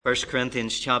1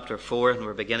 Corinthians chapter 4, and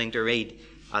we're beginning to read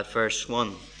at verse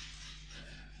 1.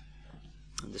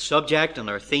 And the subject and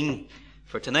our theme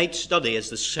for tonight's study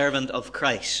is the servant of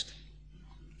Christ.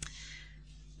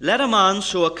 Let a man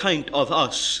so account of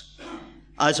us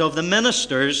as of the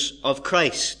ministers of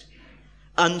Christ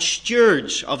and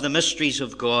stewards of the mysteries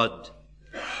of God.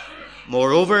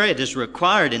 Moreover, it is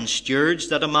required in stewards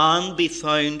that a man be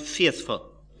found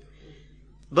faithful.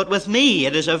 But with me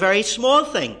it is a very small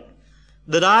thing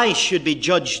that I should be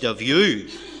judged of you,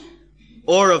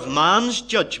 or of man's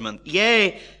judgment.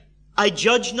 Yea, I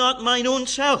judge not mine own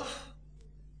self,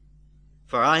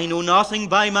 for I know nothing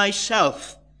by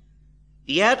myself.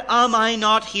 Yet am I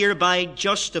not hereby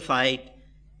justified,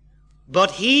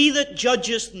 but he that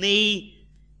judgeth me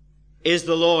is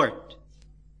the Lord.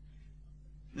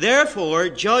 Therefore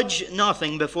judge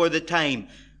nothing before the time,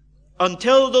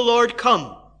 until the Lord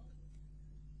come,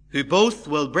 who both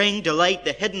will bring to light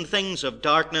the hidden things of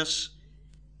darkness,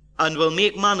 and will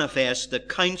make manifest the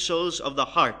counsels of the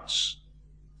hearts.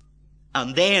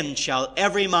 And then shall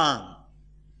every man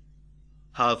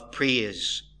have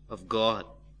praise of God.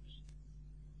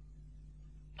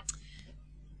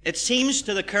 It seems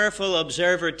to the careful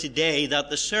observer today that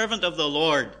the servant of the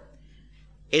Lord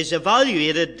is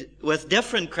evaluated with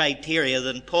different criteria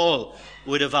than Paul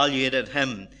would evaluated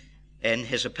him in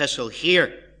his epistle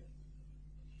here.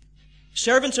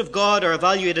 Servants of God are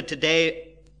evaluated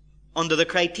today under the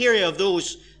criteria of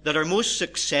those that are most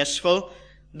successful,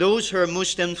 those who are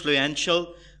most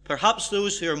influential, perhaps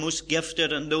those who are most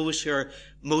gifted, and those who are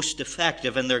most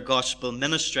effective in their gospel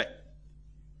ministry.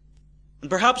 And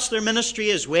perhaps their ministry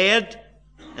is weighed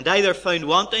and either found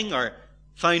wanting or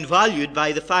found valued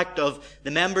by the fact of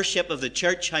the membership of the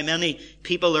church, how many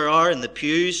people there are in the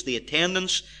pews, the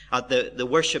attendance at the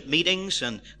worship meetings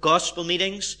and gospel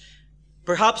meetings.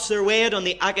 Perhaps they're weighed on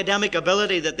the academic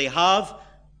ability that they have,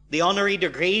 the honorary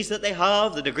degrees that they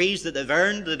have, the degrees that they've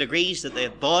earned, the degrees that they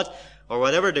have bought, or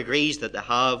whatever degrees that they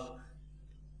have.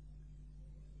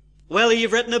 Whether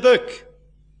you've written a book,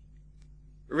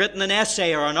 written an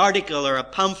essay or an article or a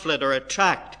pamphlet or a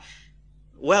tract,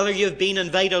 whether you've been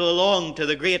invited along to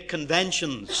the great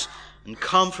conventions and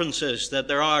conferences that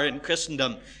there are in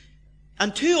Christendom.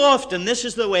 And too often this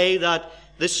is the way that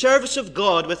the service of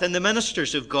God within the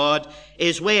ministers of God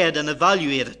is weighed and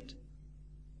evaluated.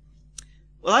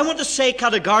 Well, I want to say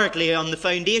categorically on the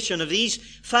foundation of these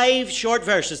 5 short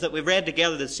verses that we've read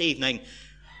together this evening,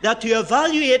 that to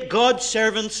evaluate God's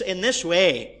servants in this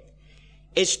way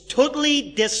is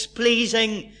totally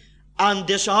displeasing and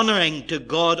dishonoring to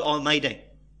God Almighty.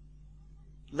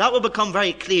 That will become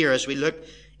very clear as we look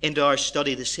into our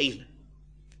study this evening.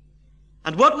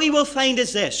 And what we will find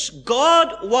is this: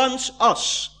 God wants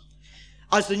us,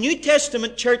 as the New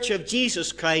Testament Church of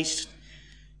Jesus Christ,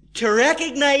 to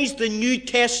recognize the New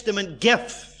Testament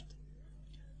gift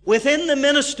within the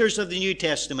ministers of the New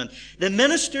Testament, the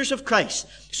ministers of Christ.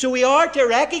 So we are to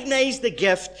recognize the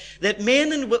gift that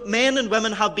men and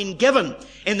women have been given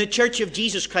in the Church of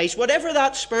Jesus Christ, whatever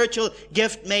that spiritual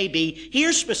gift may be.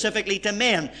 Here specifically to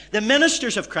men, the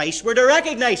ministers of Christ, we're to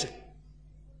recognize it.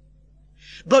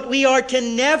 But we are to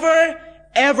never,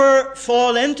 ever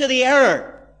fall into the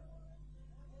error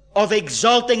of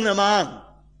exalting the man.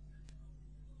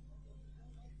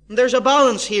 And there's a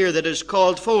balance here that is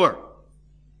called for.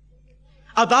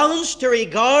 A balance to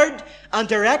regard and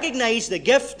to recognize the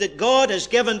gift that God has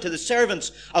given to the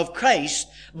servants of Christ,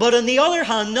 but on the other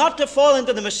hand, not to fall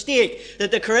into the mistake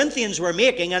that the Corinthians were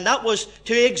making, and that was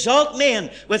to exalt men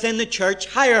within the church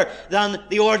higher than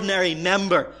the ordinary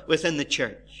member within the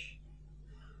church.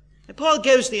 Paul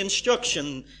gives the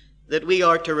instruction that we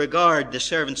are to regard the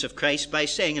servants of Christ by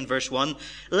saying in verse 1,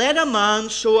 let a man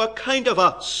so account of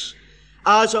us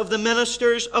as of the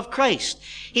ministers of Christ.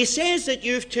 He says that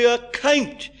you've to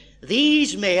account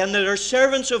these men that are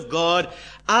servants of God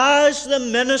as the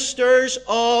ministers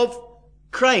of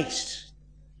Christ.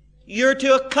 You're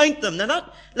to account them.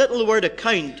 Now that little word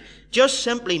account just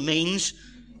simply means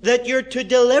that you're to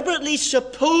deliberately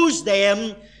suppose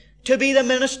them to be the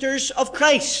ministers of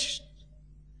Christ.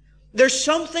 There's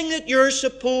something that you're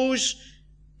supposed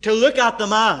to look at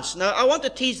them as. Now, I want to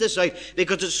tease this out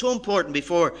because it's so important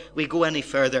before we go any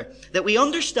further, that we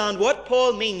understand what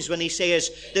Paul means when he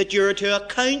says that you're to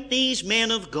account these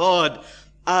men of God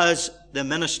as the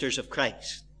ministers of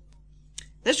Christ.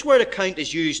 This word account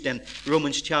is used in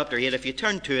Romans chapter 8. If you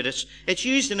turn to it, it's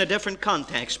used in a different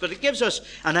context, but it gives us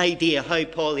an idea how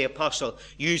Paul the Apostle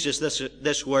uses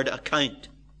this word account.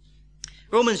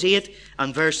 Romans 8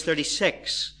 and verse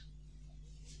 36.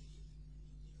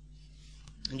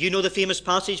 And you know the famous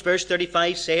passage, verse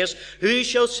 35 says, who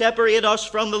shall separate us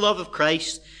from the love of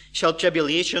Christ? shall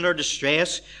tribulation or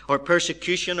distress or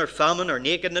persecution or famine or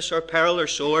nakedness or peril or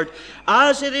sword,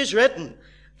 as it is written,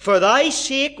 for thy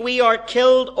sake we are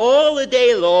killed all the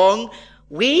day long.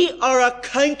 We are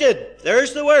accounted,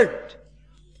 there's the word,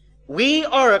 we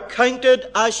are accounted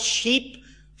as sheep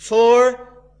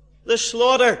for the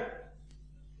slaughter.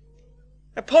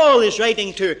 Now, Paul is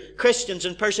writing to Christians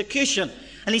in persecution,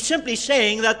 and he's simply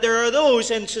saying that there are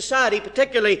those in society,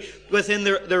 particularly within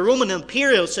the Roman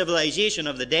imperial civilization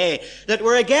of the day, that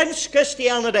were against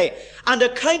Christianity and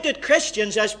accounted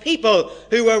Christians as people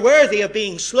who were worthy of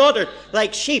being slaughtered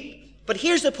like sheep. But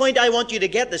here's the point I want you to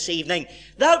get this evening.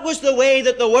 That was the way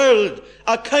that the world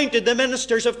accounted the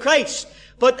ministers of Christ.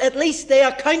 But at least they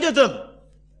accounted them.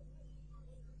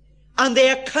 And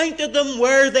they accounted them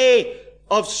worthy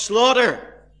of slaughter.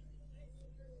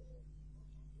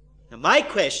 Now my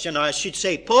question, or I should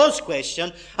say Paul's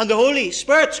question, and the Holy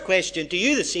Spirit's question to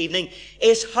you this evening,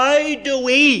 is how do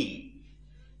we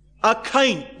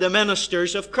account the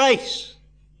ministers of Christ?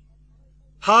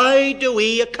 How do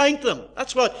we account them?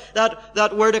 That's what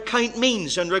that word account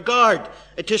means, in regard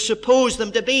to suppose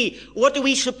them to be. What do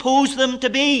we suppose them to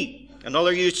be?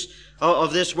 Another use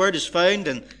of this word is found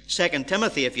in 2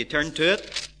 Timothy, if you turn to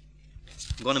it.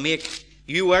 I'm going to make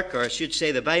you work, or I should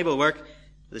say the Bible work,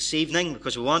 this evening,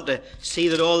 because we want to see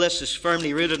that all this is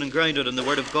firmly rooted and grounded in the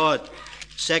Word of God.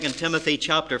 2 Timothy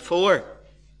chapter 4.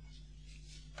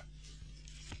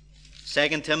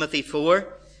 2 Timothy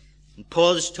 4. And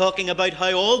Paul is talking about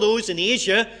how all those in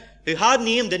Asia who had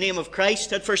named the name of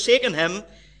Christ had forsaken him.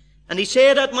 And he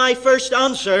said, at my first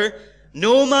answer,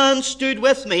 no man stood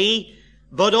with me,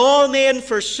 but all men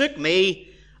forsook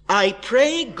me. I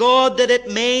pray God that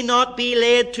it may not be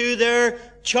laid to their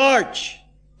charge.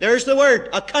 There's the word,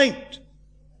 account.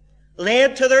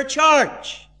 Laid to their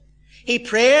charge. He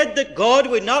prayed that God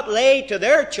would not lay to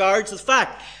their charge the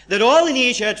fact that all in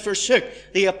Asia had forsook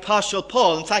the Apostle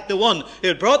Paul. In fact, the one who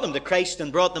had brought them to Christ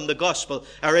and brought them the gospel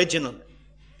originally.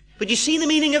 But you see the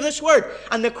meaning of this word.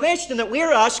 And the question that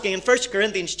we're asking in 1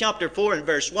 Corinthians chapter 4 and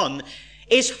verse 1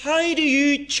 is, how do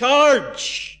you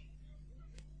charge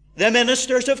the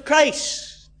ministers of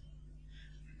Christ?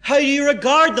 How do you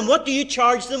regard them? What do you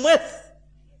charge them with?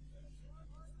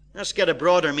 Let's get a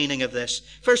broader meaning of this.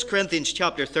 1 Corinthians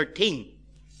chapter 13.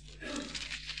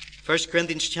 1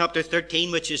 Corinthians chapter 13,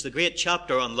 which is the great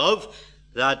chapter on love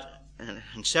that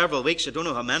in several weeks, I don't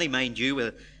know how many, mind you,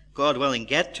 will God willing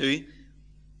get to.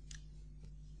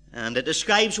 And it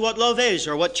describes what love is,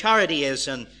 or what charity is.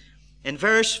 And in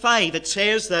verse 5 it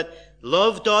says that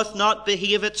love doth not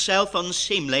behave itself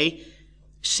unseemly,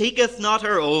 seeketh not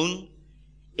her own,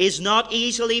 is not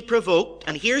easily provoked.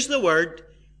 And here's the word,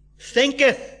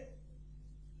 thinketh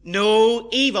no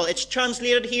evil. It's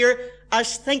translated here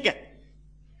as thinketh.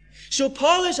 So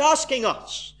Paul is asking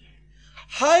us,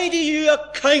 how do you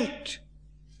account,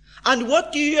 and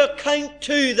what do you account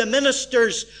to the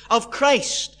ministers of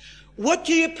Christ? What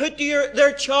do you put to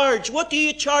their charge? What do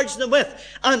you charge them with?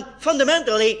 And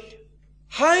fundamentally,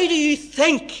 how do you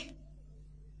think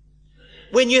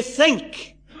when you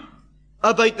think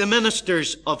about the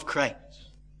ministers of Christ?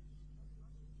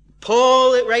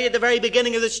 Paul, right at the very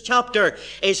beginning of this chapter,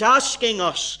 is asking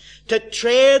us to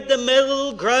tread the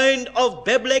middle ground of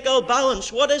biblical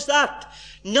balance. What is that?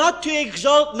 Not to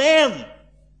exalt men,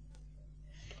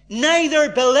 neither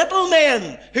belittle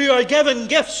men who are given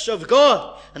gifts of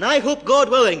God. And I hope, God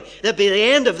willing, that by the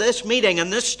end of this meeting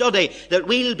and this study, that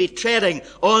we'll be treading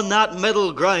on that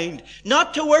middle ground.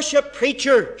 Not to worship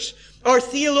preachers or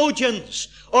theologians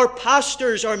or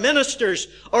pastors or ministers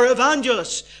or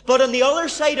evangelists, but on the other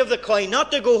side of the coin,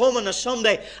 not to go home on a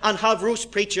Sunday and have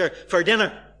roast preacher for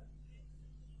dinner.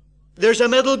 There's a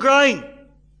middle ground.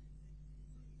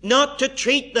 Not to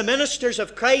treat the ministers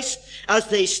of Christ as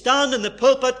they stand in the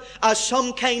pulpit as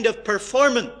some kind of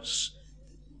performance,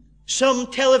 some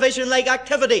television-like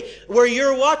activity where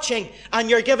you're watching and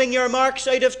you're giving your marks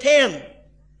out of 10.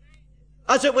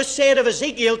 As it was said of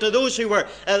Ezekiel to those who were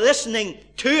listening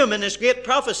to him in his great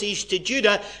prophecies to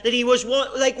Judah, that he was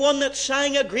like one that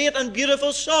sang a great and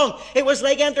beautiful song. It was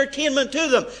like entertainment to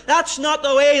them. That's not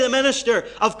the way the minister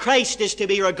of Christ is to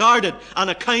be regarded and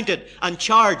accounted and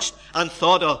charged and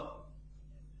thought of.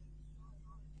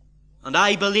 And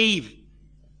I believe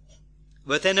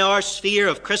within our sphere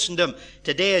of Christendom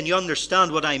today, and you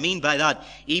understand what I mean by that,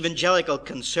 evangelical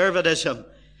conservatism,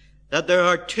 that there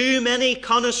are too many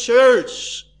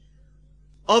connoisseurs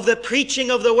of the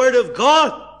preaching of the Word of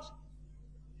God.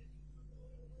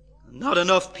 Not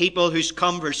enough people whose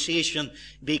conversation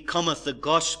becometh the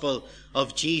gospel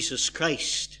of Jesus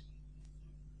Christ.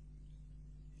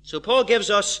 So Paul gives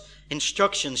us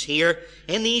instructions here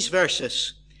in these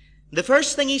verses The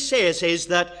first thing he says is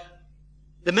that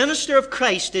the minister of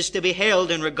Christ is to be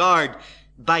held in regard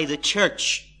by the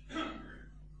church.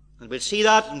 And we'll see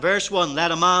that in verse 1.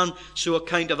 Let a man so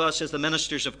account of us as the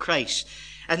ministers of Christ.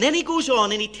 And then he goes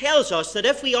on and he tells us that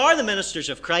if we are the ministers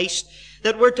of Christ,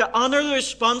 that we're to honor the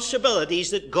responsibilities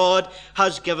that God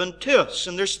has given to us.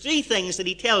 And there's three things that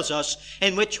he tells us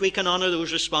in which we can honor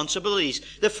those responsibilities.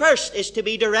 The first is to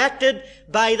be directed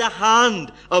by the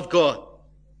hand of God.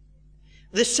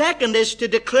 The second is to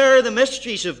declare the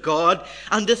mysteries of God.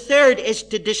 And the third is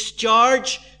to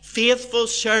discharge faithful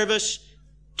service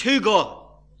to God.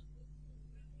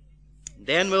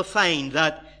 Then we'll find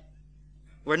that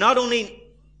we're not only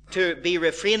to be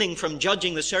refraining from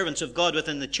judging the servants of God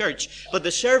within the church, but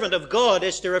the servant of God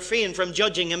is to refrain from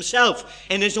judging himself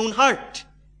in his own heart.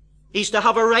 He's to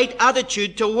have a right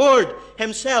attitude toward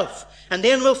himself. And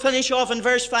then we'll finish off in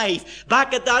verse 5,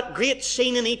 back at that great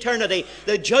scene in eternity,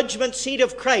 the judgment seat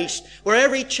of Christ, where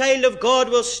every child of God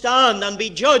will stand and be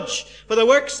judged for the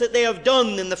works that they have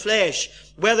done in the flesh,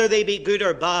 whether they be good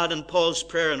or bad. And Paul's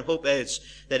prayer and hope is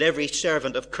that every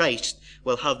servant of Christ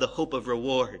will have the hope of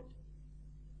reward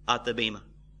at the bema.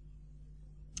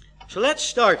 So let's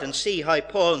start and see how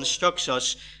Paul instructs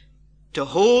us to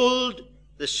hold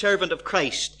the servant of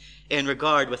Christ in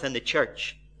regard within the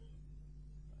church.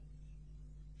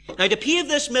 Now, to pave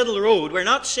this middle road, we're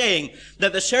not saying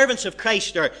that the servants of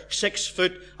Christ are 6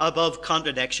 foot above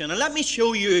contradiction. And let me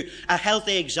show you a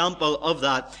healthy example of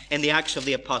that in the Acts of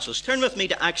the Apostles. Turn with me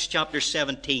to Acts chapter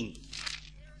 17.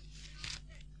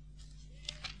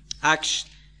 Acts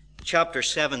chapter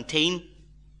 17.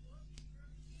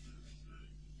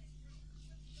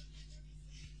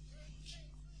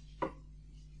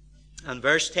 And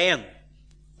verse 10.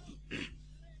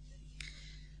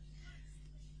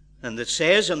 And it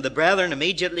says, And the brethren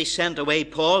immediately sent away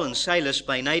Paul and Silas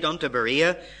by night unto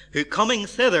Berea, who coming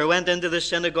thither went into the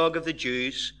synagogue of the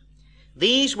Jews.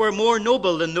 These were more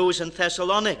noble than those in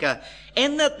Thessalonica,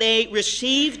 in that they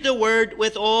received the word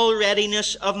with all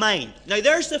readiness of mind. Now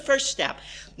there's the first step.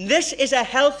 This is a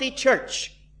healthy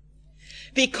church,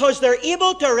 because they're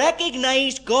able to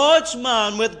recognize God's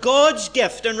man with God's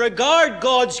gift and regard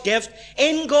God's gift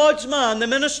in God's man, the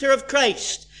minister of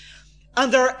Christ. And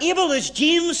they're able, as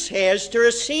James says, to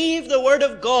receive the word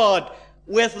of God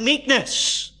with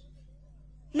meekness.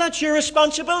 And that's your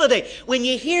responsibility. When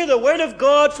you hear the word of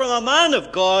God from a man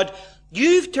of God,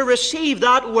 you've to receive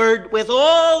that word with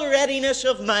all readiness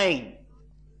of mind.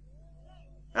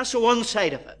 That's the one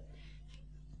side of it.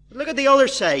 But look at the other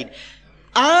side.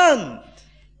 And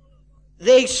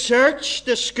they searched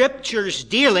the Scriptures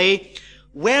daily,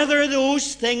 whether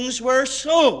those things were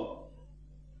so.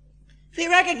 They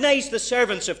recognized the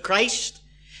servants of Christ.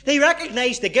 They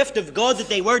recognized the gift of God that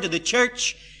they were to the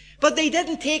church. But they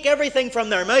didn't take everything from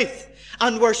their mouth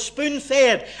and were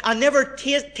spoon-fed and never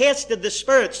tasted the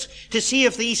spirits to see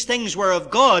if these things were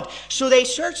of God. So they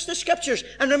searched the Scriptures.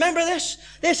 And remember this.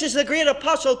 This is the great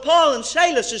apostle Paul and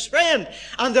Silas, his friend.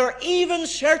 And they're even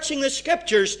searching the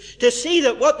Scriptures to see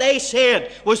that what they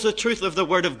said was the truth of the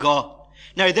Word of God.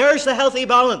 Now there's the healthy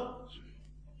balance.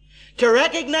 To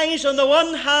recognize on the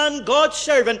one hand God's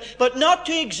servant, but not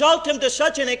to exalt him to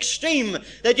such an extreme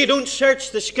that you don't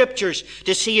search the Scriptures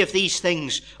to see if these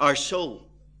things are so.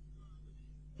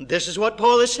 This is what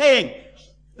Paul is saying,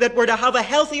 that we're to have a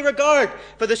healthy regard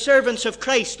for the servants of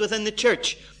Christ within the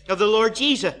church of the Lord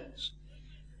Jesus.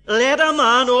 Let a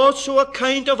man also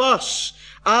account of us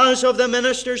as of the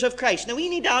ministers of Christ. Now we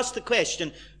need to ask the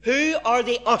question, who are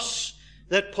the us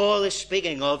that Paul is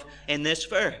speaking of in this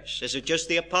verse? Is it just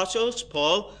the apostles,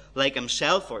 Paul, like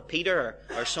himself, or Peter,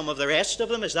 or some of the rest of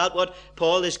them? Is that what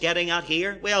Paul is getting at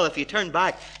here? Well, if you turn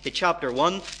back to chapter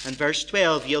 1 and verse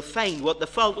 12, you'll find what the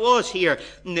fault was here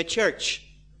in the church.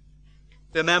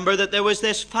 Remember that there was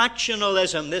this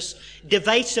factionalism, this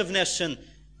divisiveness and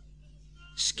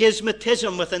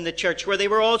schismatism within the church, where they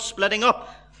were all splitting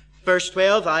up. Verse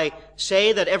 12, I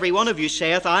say that every one of you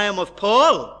saith, I am of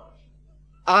Paul,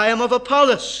 I am of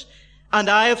Apollos, and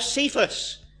I of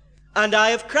Cephas, and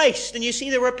I of Christ. And you see,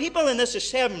 there were people in this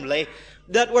assembly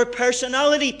that were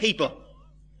personality people.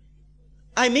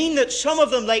 I mean that some of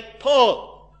them, like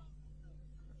Paul,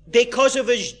 because of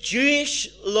his Jewish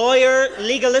lawyer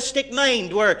legalistic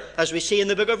mind, where, as we see in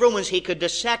the book of Romans, he could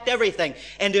dissect everything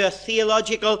into a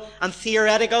theological and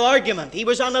theoretical argument. He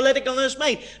was analytical in his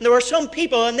mind. And there were some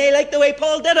people, and they liked the way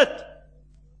Paul did it.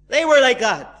 They were like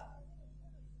that.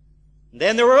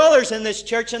 Then there were others in this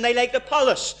church, and they liked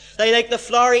Apollos. They liked the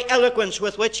flowery eloquence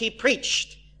with which he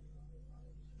preached.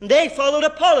 And they followed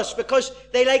Apollos because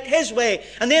they liked his way.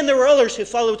 And then there were others who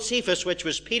followed Cephas, which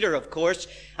was Peter, of course.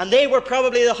 And they were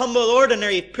probably the humble,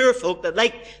 ordinary, poor folk that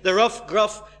liked the rough,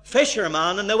 gruff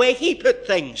fisherman and the way he put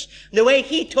things, the way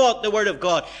he taught the Word of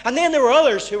God. And then there were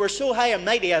others who were so high and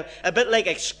mighty, a bit like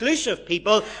exclusive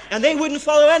people, and they wouldn't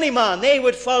follow any man. They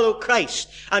would follow Christ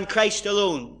and Christ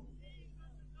alone.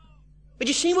 But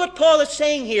you see what Paul is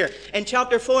saying here in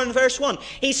chapter 4 and verse 1?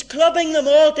 He's clubbing them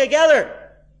all together.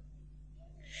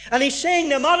 And he's saying,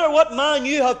 no matter what man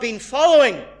you have been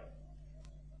following,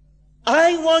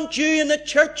 I want you in the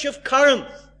church of Corinth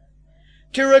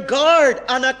to regard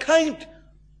and account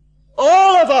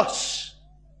all of us.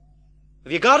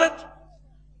 Have you got it?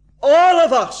 All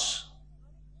of us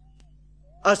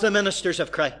as the ministers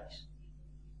of Christ.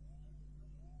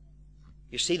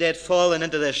 You see, they'd fallen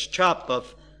into this trap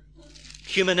of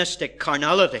humanistic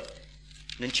carnality.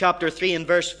 And in chapter 3 and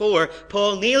verse 4,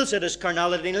 Paul nails it as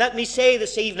carnality. And let me say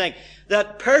this evening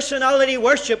that personality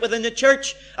worship within the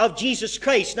church of Jesus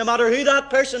Christ, no matter who that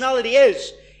personality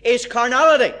is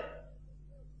carnality.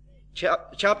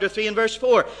 Chapter 3 and verse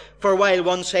 4, for while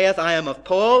one saith, I am of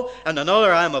Paul, and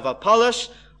another, I am of Apollos,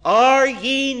 are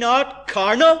ye not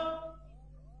carnal?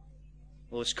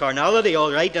 Well, it's carnality,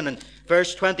 all right. And in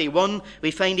verse 21,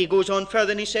 we find he goes on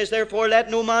further and he says, therefore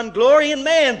let no man glory in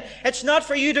men. It's not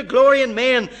for you to glory in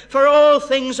men, for all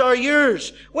things are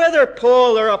yours, whether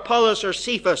Paul or Apollos or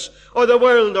Cephas, or the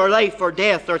world or life or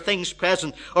death or things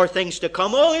present or things to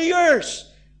come, all are yours.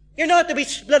 You're not to be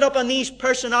split up on these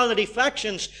personality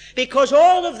factions, because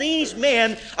all of these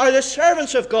men are the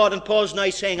servants of God, and Paul's now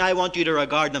saying, I want you to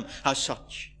regard them as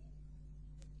such.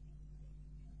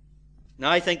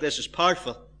 Now, I think this is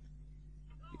powerful,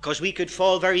 because we could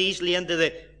fall very easily into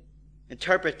the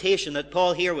interpretation that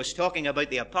Paul here was talking about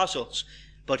the apostles,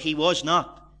 but he was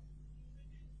not.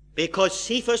 Because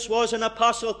Cephas was an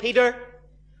apostle, Peter,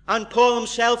 and Paul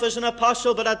himself is an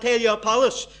apostle, but I tell you,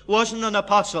 Apollos wasn't an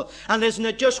apostle. And isn't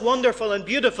it just wonderful and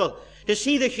beautiful to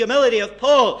see the humility of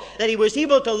Paul, that he was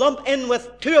able to lump in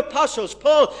with two apostles,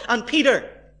 Paul and Peter,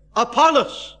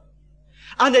 Apollos.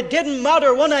 And it didn't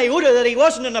matter one iota that he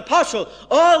wasn't an apostle.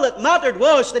 All that mattered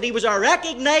was that he was a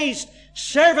recognized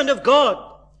servant of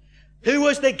God, who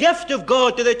was the gift of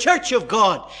God to the church of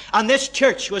God. And this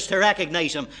church was to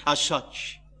recognize him as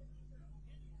such.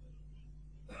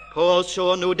 Paul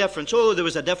saw no difference. Oh, there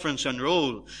was a difference in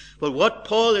role. But what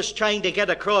Paul is trying to get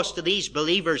across to these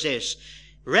believers is,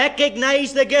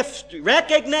 recognize the gift,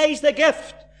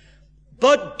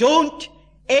 but don't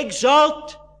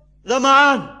exalt the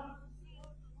man.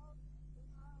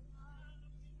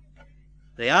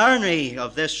 The irony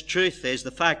of this truth is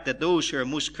the fact that those who are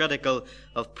most critical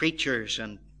of preachers,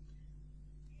 and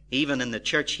even in the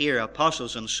church here,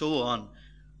 apostles and so on,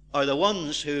 are the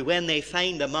ones who, when they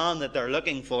find the man that they're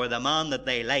looking for, the man that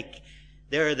they like,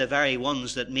 they're the very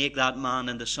ones that make that man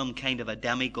into some kind of a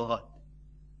demigod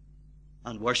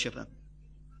and worship him.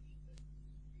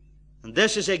 And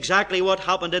this is exactly what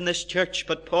happened in this church.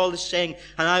 But Paul is saying,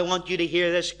 and I want you to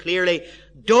hear this clearly,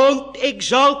 don't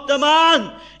exalt the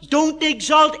man. Don't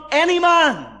exalt any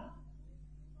man.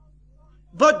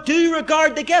 But do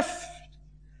regard the gift.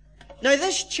 Now,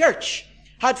 this church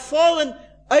had fallen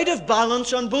out of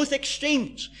balance on both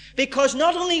extremes, because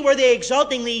not only were they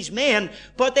exalting these men,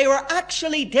 but they were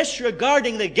actually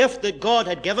disregarding the gift that God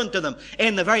had given to them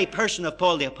in the very person of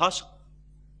Paul the Apostle.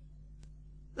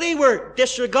 They were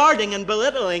disregarding and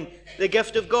belittling the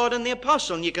gift of God in the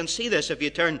Apostle. And you can see this if you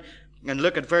turn and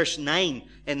look at verse 9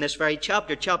 in this very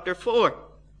chapter, chapter 4.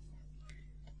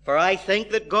 For I think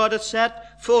that God hath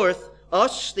set forth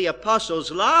us, the apostles,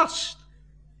 last.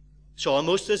 It's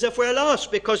almost as if we're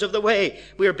lost because of the way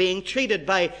we're being treated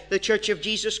by the church of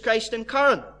Jesus Christ in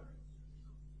Corinth.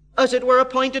 As it were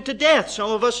appointed to death,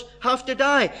 some of us have to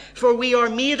die. For we are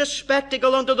made a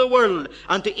spectacle unto the world,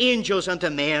 and to angels, and to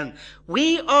men.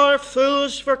 We are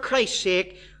fools for Christ's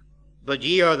sake, but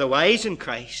ye are the wise in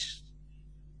Christ.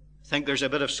 I think there's a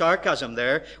bit of sarcasm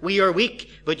there. We are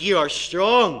weak, but ye are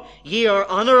strong. Ye are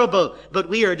honourable, but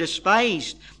we are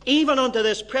despised. Even unto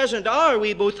this present hour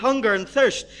we both hunger and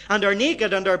thirst, and are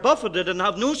naked, and are buffeted, and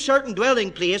have no certain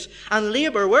dwelling place, and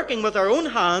labour, working with our own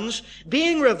hands.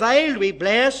 Being reviled we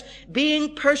bless,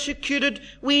 being persecuted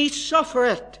we suffer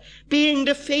it, being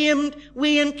defamed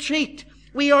we entreat.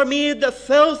 We are made the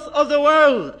filth of the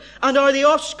world, and are the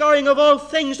offscouring of all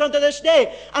things unto this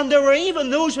day. And there were even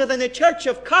those within the church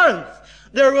of Corinth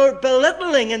that were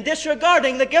belittling and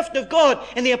disregarding the gift of God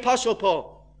in the Apostle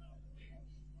Paul.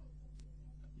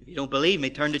 If you don't believe me,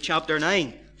 turn to chapter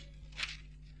 9.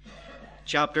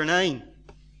 Chapter 9.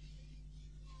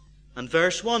 And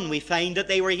verse 1, we find that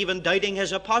they were even doubting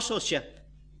his apostleship.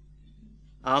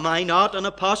 Am I not an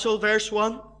apostle, verse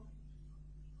 1?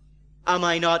 Am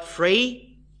I not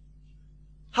free?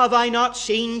 Have I not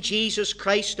seen Jesus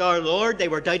Christ our Lord? They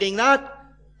were doubting that.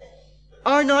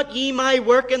 Are not ye my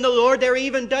work in the Lord? They're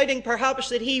even doubting perhaps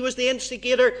that he was the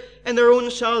instigator in their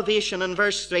own salvation. In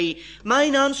verse 3,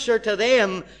 mine answer to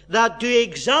them that do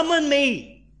examine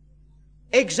me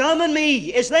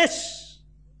is this.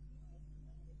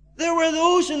 There were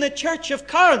those in the church of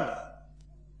Corinth.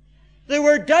 They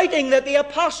were doubting that the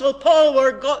Apostle Paul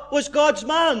was God's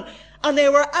man, and they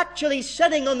were actually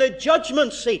sitting on the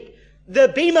judgment seat, the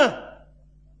bema,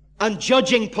 and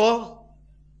judging Paul.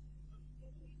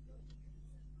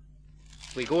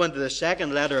 We go into the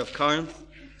second letter of Corinth,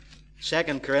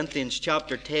 2 Corinthians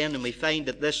chapter 10, and we find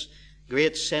that this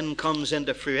great sin comes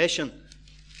into fruition.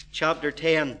 Chapter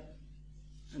 10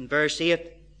 and verse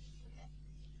 8.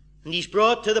 And he's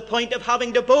brought to the point of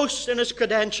having to boast in his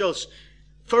credentials.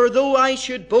 For though I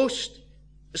should boast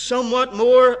somewhat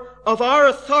more of our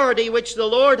authority which the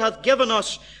Lord hath given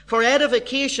us for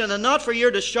edification and not for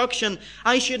your destruction,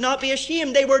 I should not be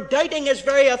ashamed. They were doubting his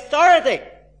very authority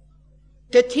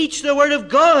to teach the Word of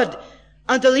God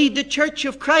and to lead the church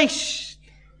of Christ.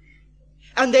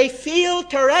 And they failed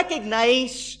to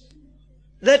recognize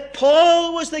that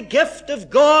Paul was the gift of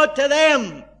God to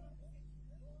them.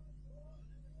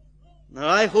 Now,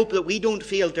 I hope that we don't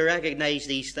fail to recognize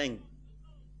these things.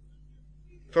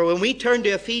 For when we turn to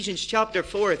Ephesians chapter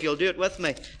 4, if you'll do it with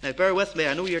me. Now, bear with me.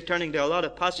 I know you're turning to a lot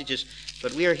of passages,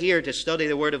 but we are here to study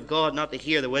the Word of God, not to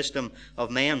hear the wisdom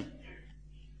of men.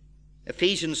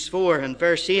 Ephesians 4 and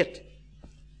verse 8,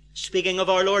 speaking of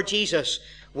our Lord Jesus,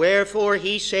 wherefore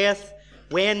he saith,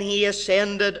 when he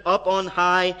ascended up on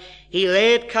high, he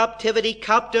led captivity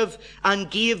captive and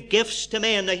gave gifts to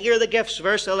men. Now hear the gifts,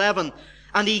 verse 11.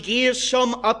 And he gave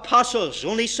some apostles,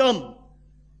 only some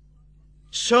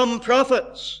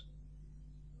prophets,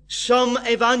 some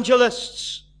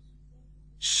evangelists,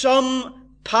 some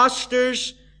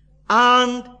pastors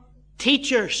and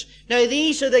teachers. Now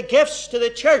these are the gifts to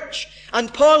the church.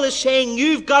 And Paul is saying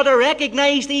you've got to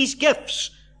recognize these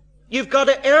gifts. You've got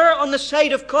to err on the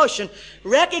side of caution.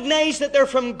 Recognize that they're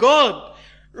from God.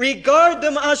 Regard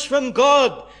them as from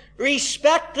God.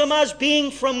 Respect them as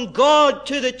being from God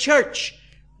to the church.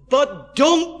 But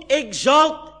don't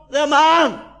exalt the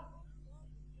man.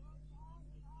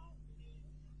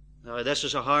 Now this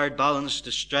is a hard balance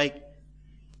to strike.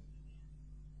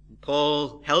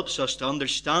 Paul helps us to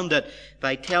understand it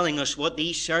by telling us what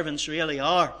these servants really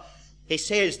are. He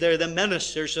says they're the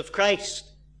ministers of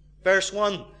Christ. Verse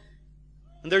 1.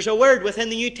 And there's a word within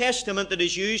the New Testament that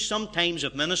is used sometimes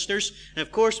of ministers. And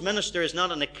of course, minister is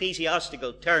not an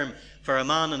ecclesiastical term for a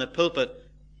man in a pulpit.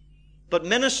 But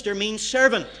minister means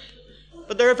servant.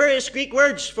 But there are various Greek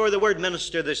words for the word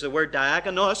minister. There's the word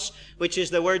diakonos, which is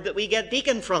the word that we get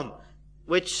deacon from,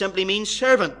 which simply means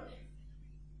servant.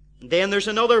 Then there's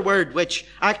another word which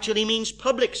actually means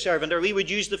public servant, or we would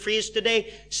use the phrase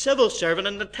today, civil servant,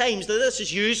 and at times that this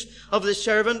is used of the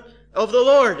servant of the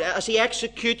Lord as he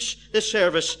executes the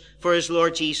service for his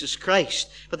Lord Jesus Christ.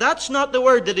 But that's not the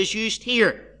word that is used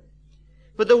here.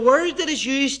 But the word that is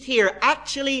used here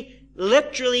actually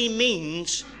literally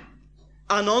means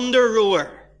an under-rower.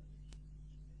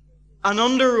 An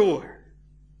under-rower.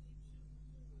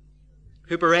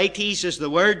 Huperites is the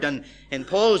word, and in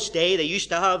Paul's day they used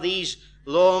to have these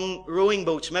long rowing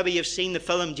boats. Maybe you've seen the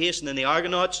film Jason and the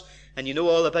Argonauts, and you know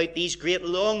all about these great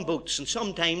long boats, and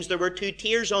sometimes there were two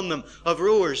tiers on them of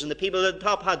rowers, and the people at the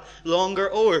top had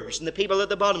longer oars, and the people at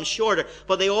the bottom shorter,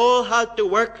 but they all had to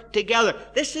work together.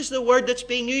 This is the word that's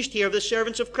being used here of the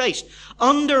servants of Christ,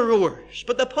 under rowers.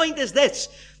 But the point is this,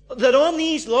 that on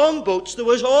these long boats there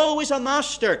was always a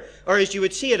master, or as you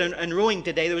would see it in rowing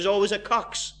today, there was always a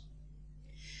cox.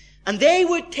 And they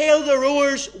would tell the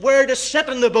rowers where to sit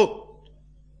in the boat.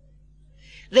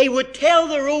 They would tell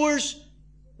the rowers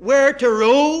where to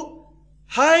row,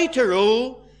 how to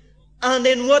row, and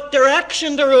in what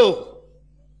direction to row.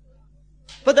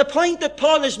 But the point that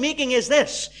Paul is making is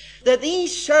this, that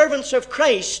these servants of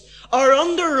Christ are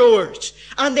under rowers,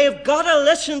 and they've got to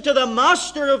listen to the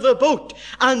master of the boat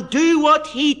and do what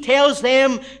he tells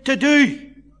them to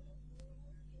do.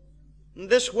 And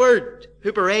this word,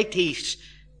 huperites,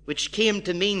 which came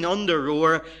to mean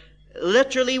under-rower,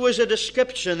 literally was a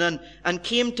description and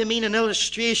came to mean an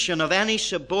illustration of any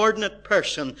subordinate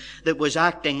person that was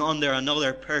acting under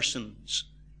another person's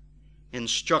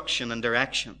instruction and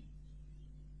direction.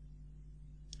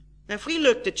 Now, if we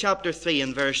look to chapter 3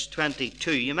 and verse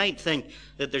 22, you might think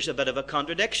that there's a bit of a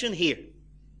contradiction here.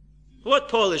 What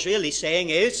Paul is really saying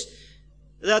is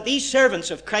that these servants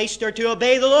of Christ are to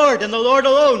obey the Lord and the Lord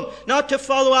alone, not to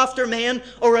follow after men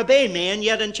or obey men.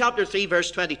 Yet in chapter 3, verse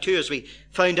 22, as we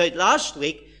found out last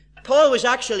week, Paul was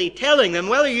actually telling them,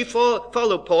 whether you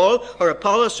follow Paul or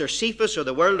Apollos or Cephas or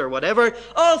the world or whatever,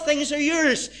 all things are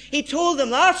yours. He told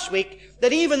them last week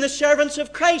that even the servants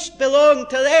of Christ belong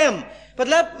to them. But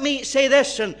let me say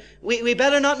this, and we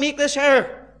better not make this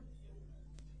error.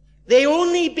 They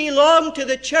only belong to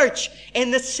the church in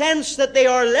the sense that they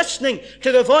are listening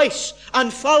to the voice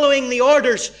and following the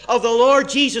orders of the Lord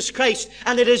Jesus Christ.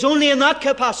 And it is only in that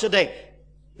capacity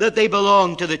that they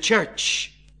belong to the church.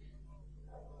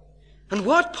 And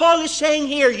what Paul is saying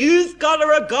here, you've got to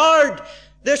regard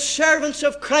the servants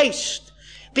of Christ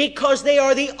because they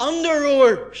are the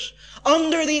under-rowers,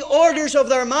 under the orders of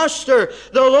their master,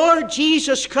 the Lord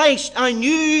Jesus Christ, and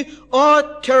you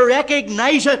ought to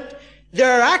recognize it.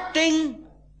 They're acting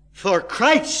for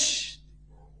Christ.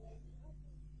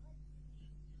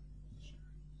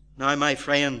 Now, my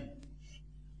friend,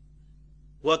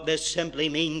 what this simply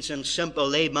means in simple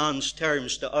layman's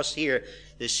terms to us here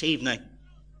this evening,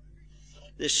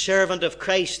 the servant of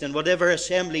Christ in whatever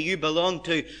assembly you belong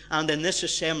to, and in this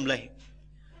assembly,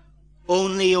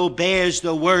 only obeys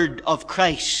the word of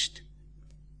Christ.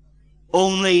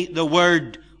 Only the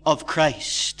word of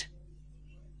Christ.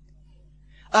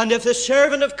 And if the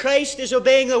servant of Christ is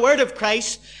obeying the word of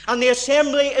Christ, and the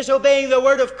assembly is obeying the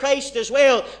word of Christ as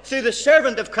well through the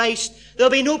servant of Christ,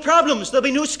 there'll be no problems, there'll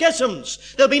be no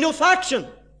schisms, there'll be no faction.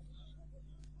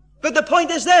 But the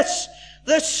point is this,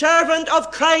 the servant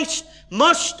of Christ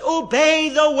must obey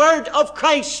the word of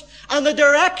Christ and the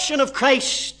direction of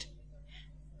Christ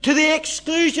to the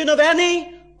exclusion of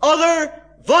any other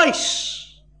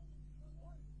voice,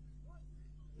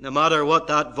 no matter what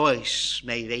that voice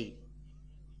may be.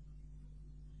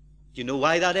 Do you know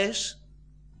why that is?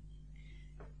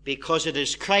 Because it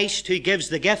is Christ who gives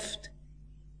the gift.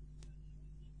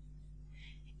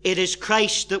 It is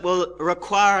Christ that will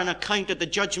require an account at the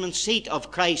judgment seat of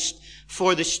Christ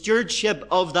for the stewardship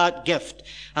of that gift.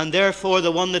 And therefore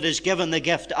the one that is given the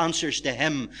gift answers to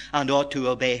him and ought to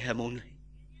obey him only.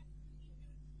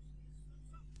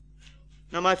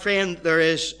 Now, my friend, there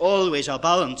is always a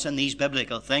balance in these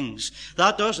biblical things.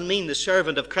 That doesn't mean the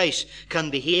servant of Christ can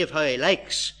behave how he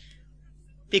likes.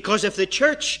 Because if the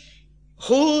church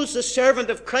holds the servant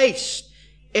of Christ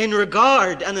in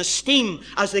regard and esteem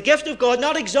as the gift of God,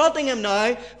 not exalting him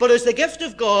now, but as the gift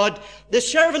of God, the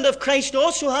servant of Christ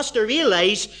also has to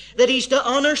realize that he's to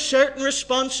honor certain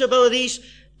responsibilities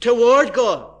toward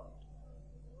God.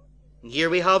 And here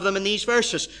we have them in these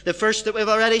verses. The first that we've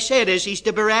already said is he's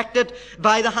to be directed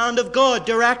by the hand of God,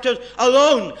 directed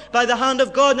alone by the hand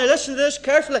of God. Now listen to this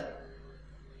carefully.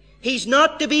 He's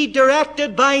not to be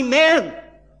directed by men.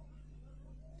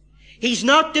 He's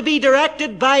not to be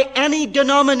directed by any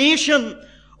denomination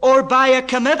or by a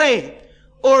committee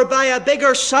or by a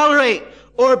bigger salary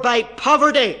or by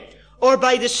poverty or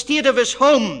by the state of his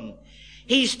home.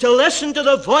 He's to listen to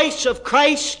the voice of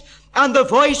Christ and the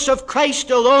voice of Christ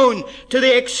alone to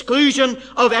the exclusion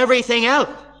of everything else.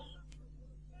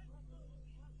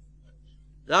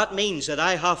 That means that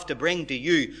I have to bring to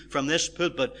you from this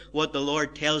pulpit what the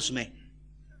Lord tells me.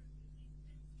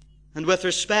 And with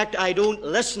respect, I don't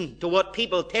listen to what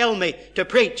people tell me to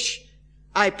preach.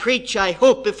 I preach, I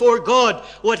hope, before God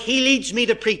what He leads me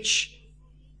to preach.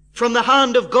 From the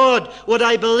hand of God, what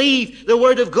I believe the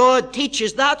Word of God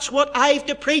teaches. That's what I've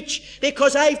to preach,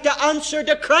 because I've to answer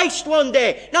to Christ one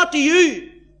day, not to you.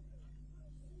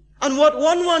 And what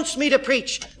one wants me to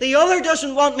preach, the other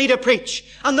doesn't want me to preach.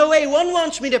 And the way one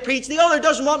wants me to preach, the other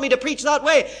doesn't want me to preach that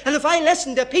way. And if I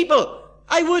listened to people,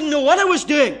 I wouldn't know what I was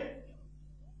doing.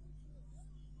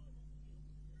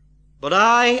 But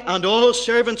I and all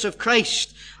servants of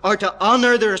Christ are to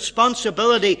honor the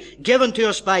responsibility given to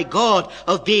us by God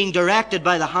of being directed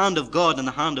by the hand of God and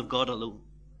the hand of God alone.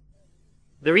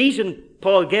 The reason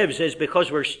Paul gives is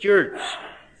because we're stewards.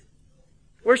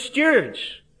 We're stewards.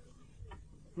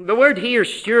 The word here,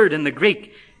 steward, in the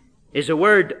Greek, is a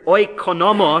word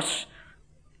oikonomos.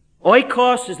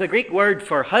 Oikos is the Greek word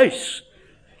for house.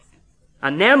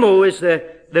 And nemo is the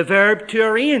verb to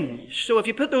arrange. So if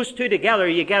you put those two together,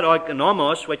 you get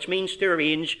oikonomos, which means to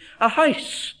arrange a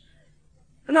house.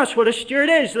 And that's what a steward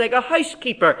is, like a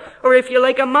housekeeper, or if you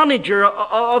like, a manager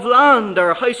of land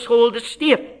or household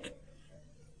estate.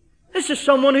 This is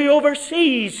someone who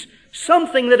oversees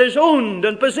something that is owned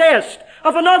and possessed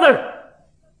of another.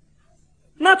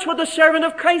 And that's what the servant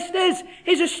of Christ is.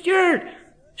 He's a steward.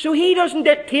 So he doesn't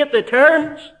dictate the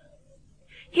terms.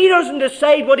 He doesn't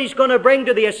decide what he's going to bring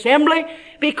to the assembly,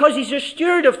 because he's a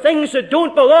steward of things that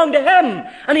don't belong to him.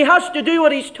 And he has to do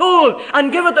what he's told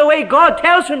and give it the way God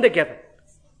tells him to give it.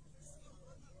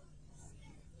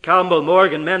 Campbell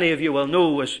Morgan, many of you will know,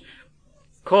 was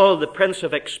called the Prince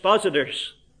of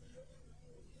Expositors.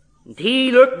 And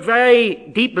he looked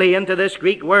very deeply into this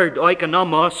Greek word,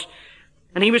 oikonomos,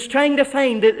 and he was trying to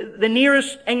find the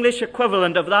nearest English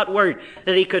equivalent of that word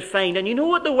that he could find. And you know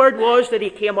what the word was that he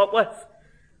came up with?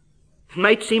 It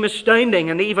might seem astounding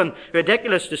and even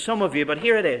ridiculous to some of you, but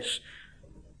here it is.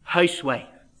 Housewife.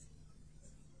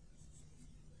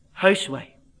 Housewife.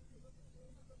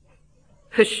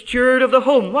 The steward of the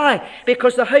home. Why?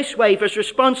 Because the housewife is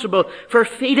responsible for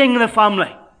feeding the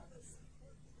family.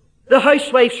 The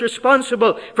housewife's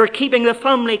responsible for keeping the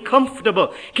family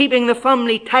comfortable, keeping the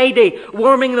family tidy,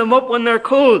 warming them up when they're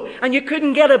cold. And you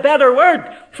couldn't get a better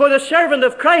word for the servant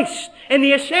of Christ in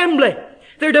the assembly.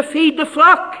 They're to feed the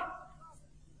flock.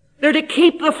 They're to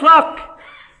keep the flock.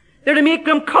 They're to make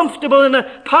them comfortable in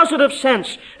a positive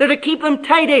sense. They're to keep them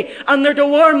tidy, and they're to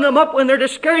warm them up when they're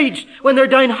discouraged, when they're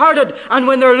downhearted, and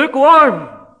when they're lukewarm.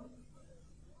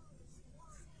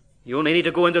 You only need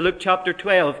to go into Luke chapter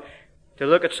 12 to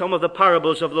look at some of the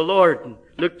parables of the Lord. And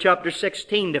Luke chapter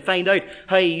 16 to find out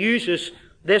how he uses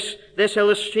this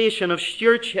illustration of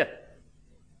stewardship.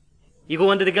 You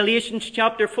go into the Galatians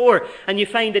chapter 4 and you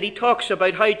find that he talks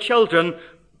about how children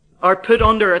are put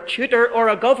under a tutor or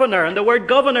a governor. And the word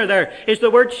governor there is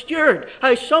the word steward.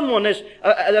 How someone is,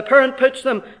 the parent puts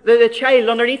the child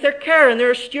underneath their care, and they're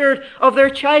a steward of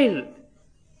their child.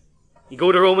 You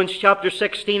go to Romans chapter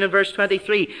 16 and verse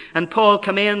 23, and Paul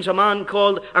commends a man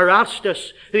called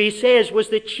Erastus, who he says was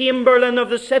the chamberlain of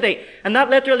the city. And that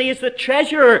literally is the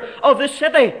treasurer of the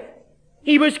city.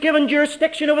 He was given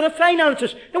jurisdiction over the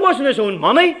finances. It wasn't his own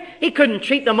money. He couldn't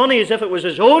treat the money as if it was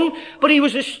his own, but he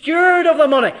was a steward of the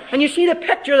money. And you see the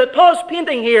picture that Paul's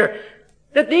painting here,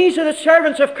 that these are the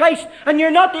servants of Christ, and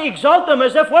you're not to exalt them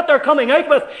as if what they're coming out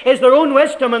with is their own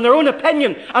wisdom and their own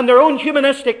opinion and their own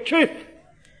humanistic truth.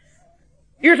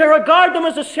 You're to regard them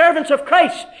as the servants of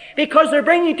Christ because they're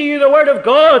bringing to you the Word of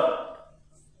God.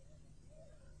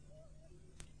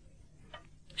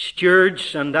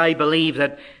 Stewards, and I believe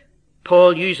that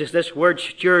Paul uses this word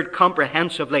steward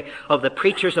comprehensively of the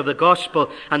preachers of the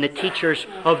gospel and the teachers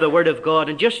of the Word of God.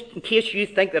 And just in case you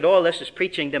think that all this is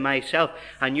preaching to myself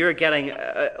and you're getting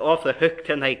off the hook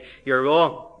tonight, you're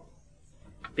wrong.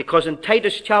 Because in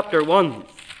Titus chapter 1,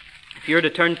 if you're to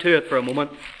turn to it for a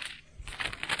moment,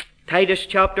 Titus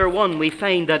chapter 1, we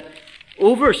find that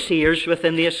overseers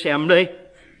within the assembly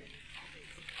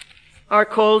are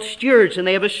called stewards, and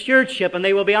they have a stewardship, and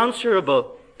they will be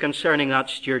answerable concerning that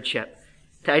stewardship.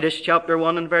 Titus chapter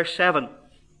 1 and verse 7.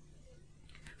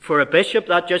 For a bishop,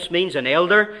 that just means an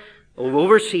elder, or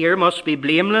overseer, must be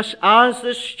blameless as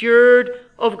the steward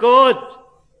of God.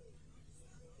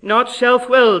 Not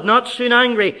self-willed, not soon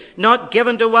angry, not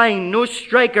given to wine, no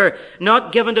striker,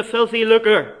 not given to filthy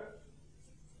lucre.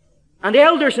 And the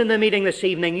elders in the meeting this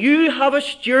evening, you have a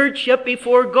stewardship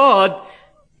before God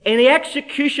in the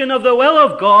execution of the will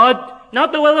of God,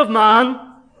 not the will of man,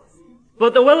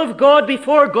 but the will of God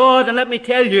before God. And let me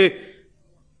tell you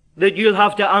that you'll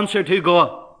have to answer to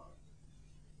God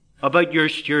about your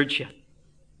stewardship.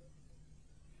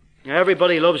 Now,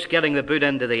 everybody loves getting the boot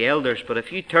into the elders, but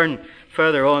if you turn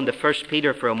further on to 1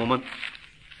 Peter for a moment,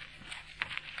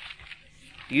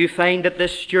 you find that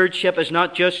this stewardship is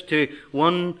not just to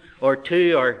one or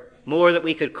two or more that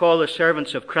we could call the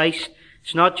servants of Christ.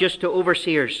 It's not just to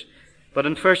overseers. But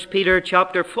in 1 Peter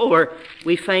chapter 4,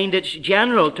 we find it's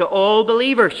general to all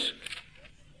believers.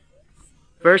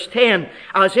 Verse 10,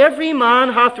 as every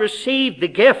man hath received the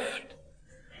gift,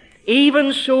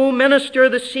 even so minister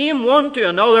the same one to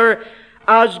another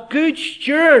as good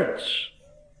stewards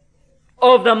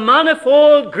of the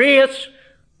manifold grace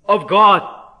of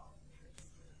God.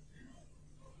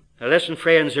 Now listen,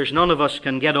 friends, there's none of us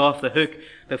can get off the hook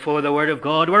before the Word of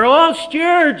God. We're all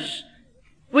stewards.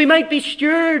 We might be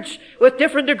stewards with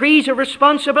different degrees of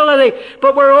responsibility,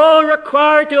 but we're all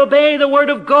required to obey the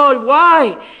Word of God.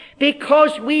 Why?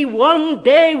 Because we one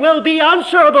day will be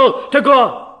answerable to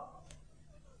God.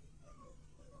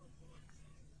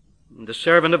 The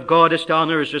servant of God is to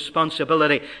honor his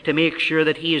responsibility to make sure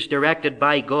that he is directed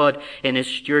by God in his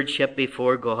stewardship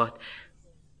before God.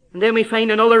 And then we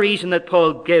find another reason that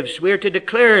Paul gives. We're to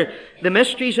declare the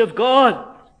mysteries of God.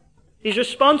 He's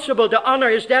responsible to honor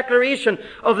his declaration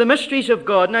of the mysteries of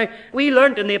God. Now, we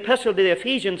learned in the epistle to the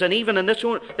Ephesians, and even in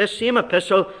this same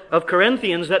epistle of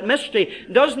Corinthians, that mystery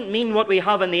doesn't mean what we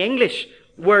have in the English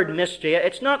word mystery.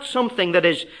 It's not something that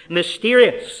is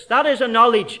mysterious. That is a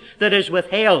knowledge that is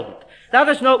withheld. That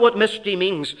is not what mystery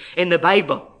means in the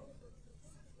Bible.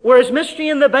 Whereas mystery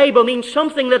in the Bible means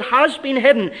something that has been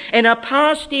hidden in a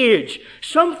past age,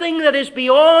 something that is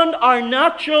beyond our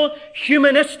natural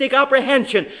humanistic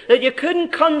apprehension, that you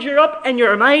couldn't conjure up in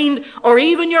your mind or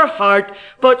even your heart,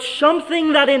 but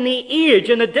something that in the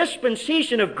age, in the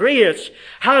dispensation of grace,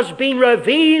 has been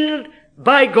revealed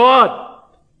by God.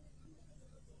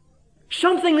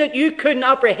 Something that you couldn't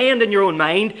apprehend in your own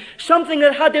mind, something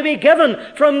that had to be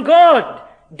given from God,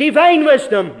 divine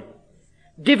wisdom,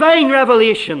 divine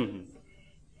revelation.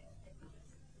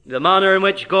 The manner in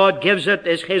which God gives it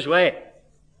is His way.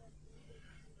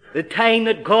 The time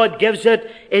that God gives it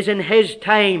is in His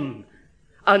time.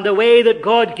 And the way that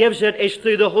God gives it is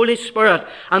through the Holy Spirit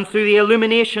and through the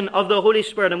illumination of the Holy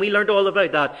Spirit. And we learned all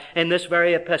about that in this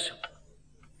very epistle.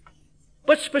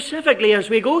 But specifically, as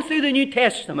we go through the New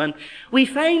Testament, we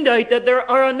find out that there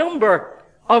are a number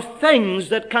of things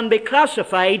that can be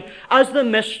classified as the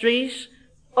mysteries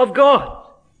of God.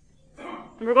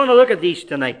 And we're going to look at these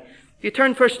tonight. If you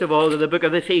turn first of all to the book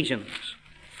of Ephesians.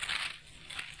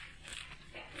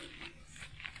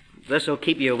 This will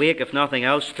keep you awake, if nothing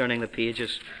else, turning the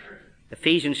pages.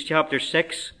 Ephesians chapter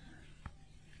 6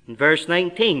 and verse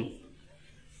 19.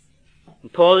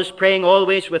 And Paul is praying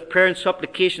always with prayer and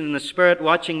supplication in the Spirit,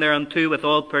 watching thereunto with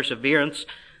all perseverance,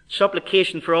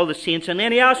 supplication for all the saints. And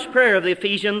then he asks prayer of the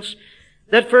Ephesians,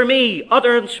 that for me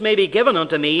utterance may be given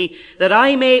unto me, that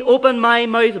I may open my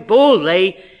mouth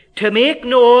boldly to make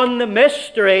known the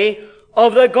mystery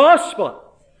of the gospel.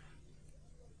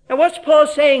 Now what's Paul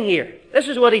saying here? This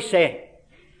is what he's saying.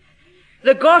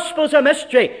 The gospel's a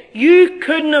mystery. You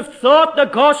couldn't have thought the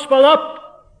gospel up.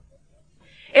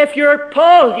 If you're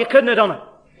Paul, you couldn't have done it.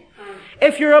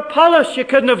 If you're Apollos, you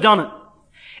couldn't have done it.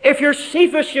 If you're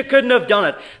Cephas, you couldn't have done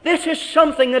it. This is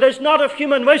something that is not of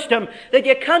human wisdom, that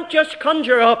you can't just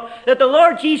conjure up, that the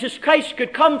Lord Jesus Christ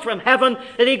could come from heaven,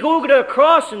 that He'd go to a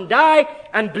cross and die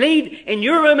and bleed in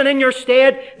your room and in your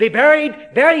stead, be buried,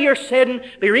 bury your sin,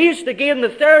 be raised again the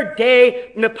third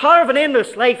day in the power of an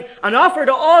endless life, and offer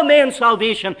to all men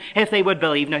salvation if they would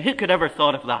believe. Now, who could ever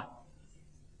thought of that?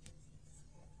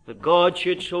 That God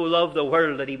should so love the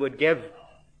world that He would give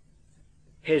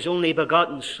His only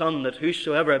begotten Son, that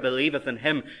whosoever believeth in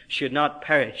Him should not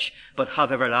perish, but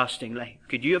have everlasting life.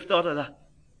 Could you have thought of that?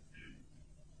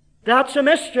 That's a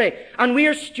mystery, and we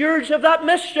are stewards of that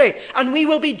mystery, and we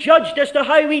will be judged as to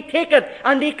how we take it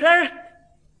and declare it.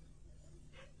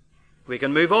 We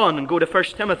can move on and go to 1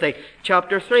 Timothy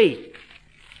chapter 3.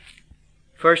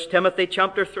 1 Timothy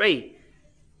chapter 3,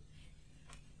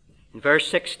 verse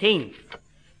 16.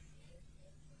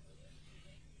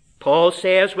 Paul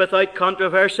says without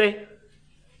controversy,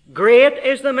 great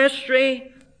is the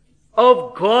mystery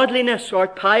of godliness or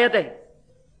piety.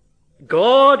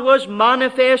 God was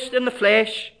manifest in the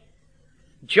flesh,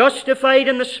 justified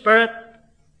in the Spirit,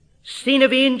 seen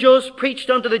of angels,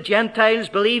 preached unto the Gentiles,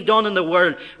 believed on in the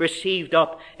world, received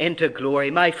up into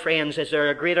glory. My friends, is there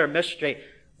a greater mystery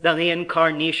than the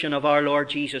incarnation of our Lord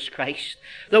Jesus Christ?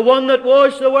 The one that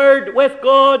was the Word with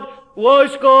God,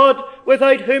 was God,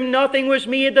 without whom nothing was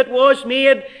made that was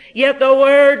made, yet the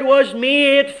Word was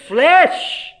made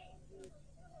flesh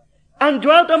and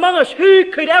dwelt among us.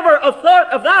 Who could ever have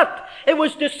thought of that? It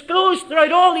was disclosed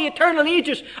throughout all the eternal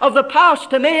ages of the past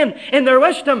to men in their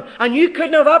wisdom, and you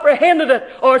couldn't have apprehended it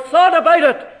or thought about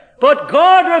it, but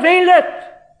God revealed it.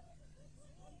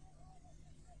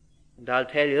 And I'll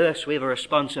tell you this, we have a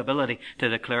responsibility to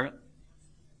declare it.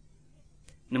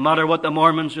 No matter what the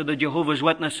Mormons or the Jehovah's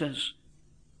Witnesses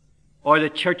or the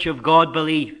Church of God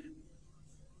believe,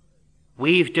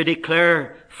 we've to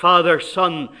declare Father,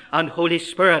 Son, and Holy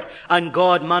Spirit, and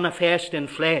God manifest in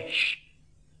flesh.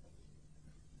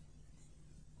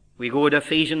 We go to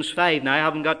Ephesians 5. Now, I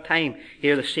haven't got time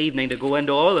here this evening to go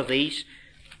into all of these.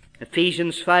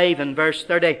 Ephesians 5 and verse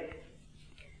 30.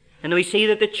 And we see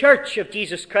that the church of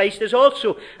Jesus Christ is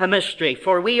also a mystery.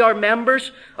 For we are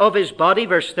members of His body,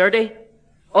 verse 30,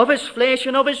 of His flesh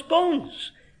and of His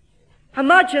bones.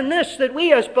 Imagine this, that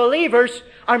we as believers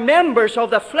are members of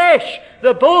the flesh,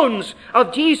 the bones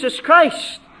of Jesus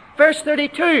Christ. Verse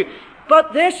 32,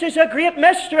 but this is a great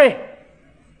mystery.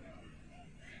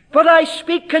 But I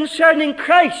speak concerning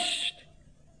Christ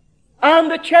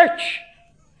and the church.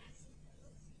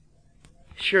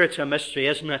 Sure, it's a mystery,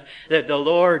 isn't it, that the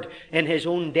Lord in His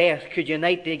own death could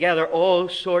unite together all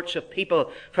sorts of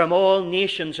people from all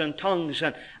nations and tongues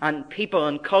and people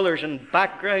and colours and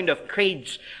background of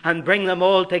creeds and bring them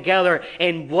all together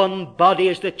in one body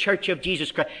as the church of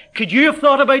Jesus Christ. Could you have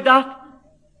thought about that?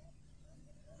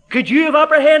 Could you have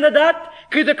apprehended that?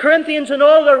 Could the Corinthians in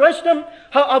all their wisdom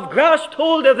have grasped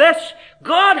hold of this?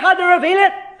 God had to reveal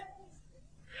it.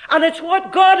 And it's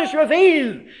what God has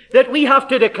revealed that we have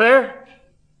to declare.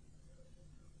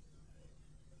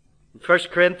 In 1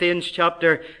 Corinthians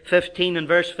chapter 15 and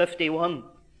verse 51,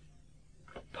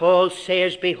 Paul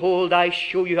says, "Behold, I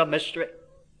show you a mystery.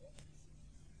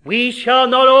 We shall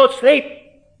not all sleep,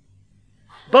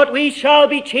 but we shall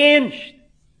be changed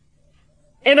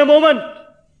in a moment,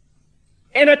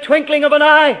 in a twinkling of an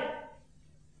eye,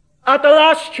 at the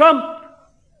last trump."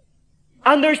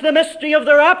 And there's the mystery of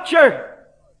the rapture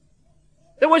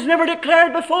that was never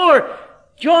declared before.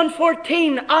 John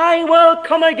 14, "I will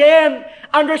come again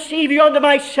and receive you unto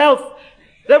myself,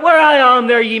 that where I am,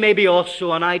 there ye may be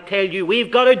also." And I tell you,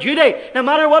 we've got a duty, no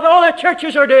matter what all the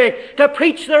churches are doing, to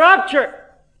preach the rapture.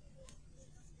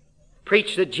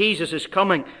 Preach that Jesus is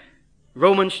coming.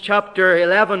 Romans chapter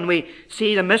 11, we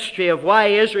see the mystery of why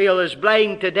Israel is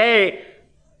blind today.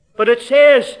 But it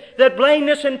says that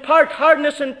blindness in part,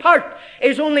 hardness in part,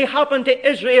 is only happened to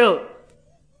Israel.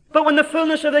 But when the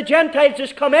fullness of the Gentiles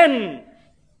has come in,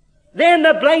 then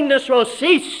the blindness will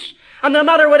cease. And no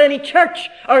matter what any church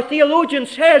or theologian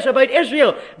says about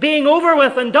Israel being over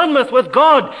with and done with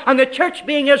God, and the church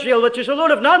being Israel, which is a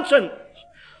load of nonsense,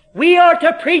 we are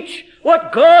to preach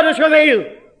what God has revealed.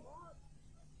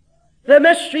 The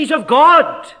mysteries of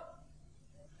God.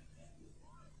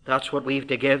 That's what we've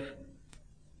to give.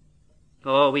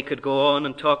 Oh, we could go on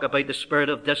and talk about the spirit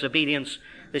of disobedience,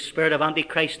 the spirit of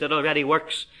Antichrist that already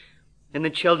works in the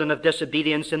children of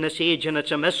disobedience in this age, and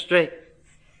it's a mystery.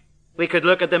 We could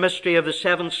look at the mystery of the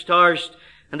 7 stars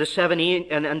and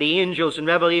the angels in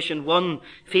Revelation 1,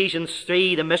 Ephesians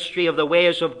 3, the mystery of the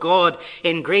ways of God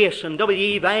in grace. And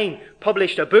W.E. Vine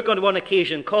published a book on one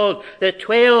occasion called The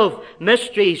 12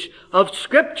 Mysteries of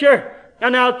Scripture.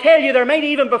 And I'll tell you, there might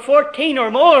even be 14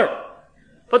 or more.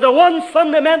 But the one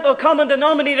fundamental common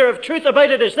denominator of truth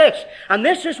about it is this. And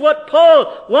this is what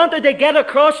Paul wanted to get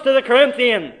across to the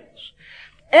Corinthians.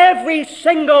 Every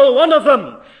single one of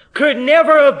them could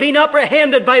never have been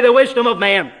apprehended by the wisdom of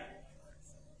man.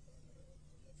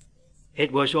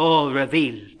 It was all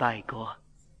revealed by God.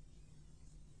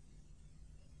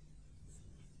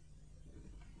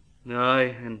 Now,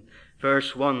 in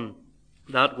verse 1,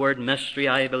 that word mystery,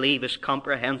 I believe, is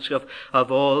comprehensive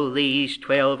of all these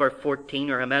 12 or 14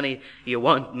 or how many you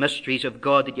want mysteries of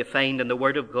God that you find in the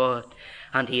Word of God.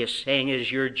 And he is saying it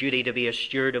is your duty to be a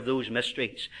steward of those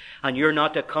mysteries. And you're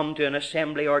not to come to an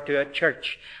assembly or to a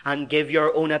church and give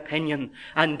your own opinion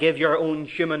and give your own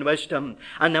human wisdom.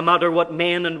 And no matter what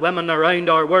men and women around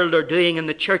our world are doing in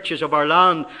the churches of our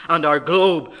land and our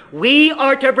globe, we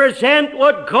are to present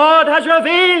what God has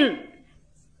revealed.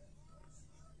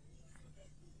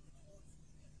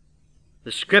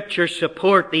 The Scriptures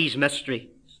support these mysteries.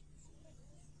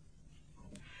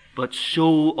 But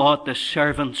so ought the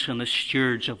servants and the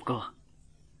stewards of God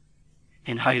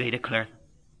in how they declare them.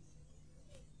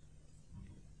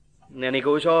 And then he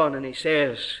goes on and he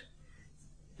says,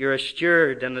 you're a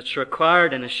steward, and it's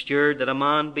required in a steward that a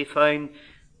man be found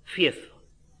faithful.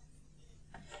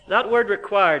 That word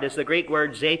required is the Greek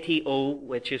word zetio,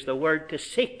 which is the word to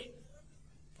seek.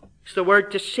 It's the word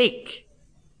to seek.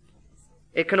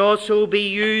 It can also be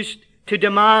used to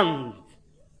demand.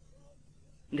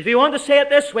 And if you want to say it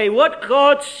this way, what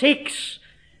God seeks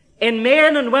in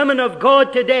men and women of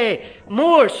God today,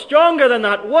 more, stronger than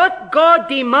that, what God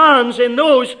demands in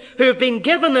those who have been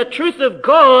given the truth of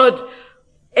God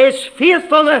is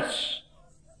faithfulness.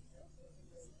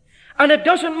 And it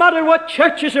doesn't matter what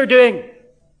churches are doing.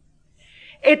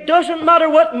 It doesn't matter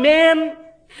what men,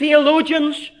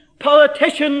 theologians,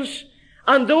 politicians,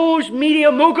 and those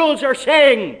media moguls are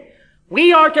saying.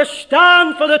 We are to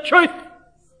stand for the truth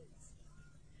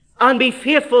and be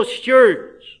faithful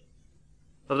stewards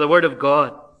of the Word of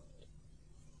God.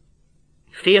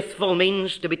 Faithful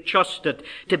means to be trusted,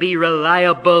 to be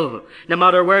reliable, no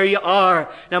matter where you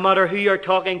are, no matter who you're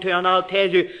talking to. And I'll tell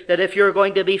you that if you're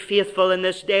going to be faithful in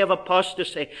this day of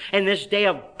apostasy, in this day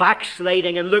of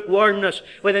backsliding and lukewarmness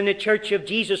within the Church of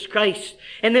Jesus Christ,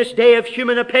 in this day of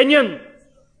human opinion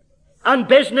and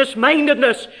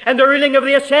business-mindedness and the ruling of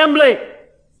the assembly,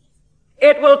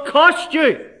 it will cost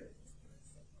you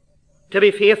to be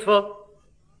faithful.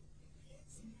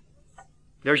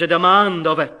 There's a demand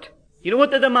of it. You know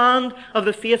what the demand of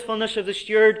the faithfulness of the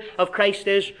steward of Christ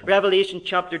is? Revelation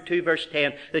chapter 2 verse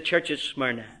 10, the church of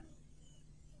Smyrna.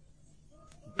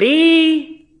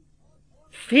 Be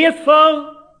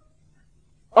faithful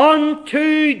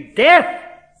unto death.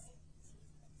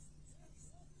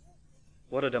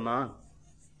 What a demand.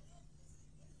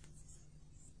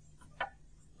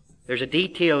 There's a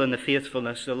detail in the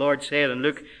faithfulness. The Lord said in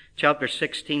Luke chapter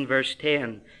 16 verse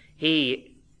 10,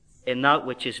 He, in that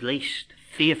which is least,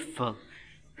 faithful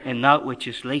in that which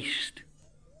is least.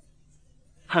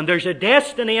 And there's a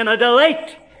destiny and a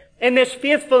delight in this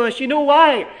faithfulness. You know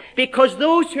why? Because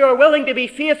those who are willing to be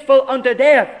faithful unto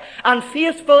death and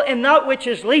faithful in that which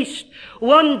is least,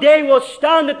 one day will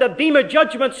stand at the bema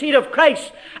judgment seat of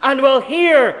Christ and will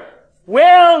hear,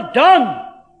 "Well done,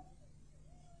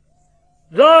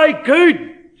 thou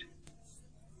good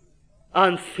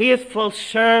and faithful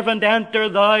servant, enter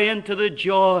thou into the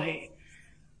joy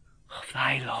of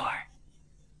thy Lord."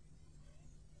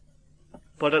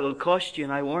 But it'll cost you,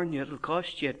 and I warn you, it'll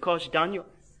cost you. It cost Daniel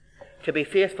to be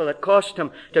faithful. It cost him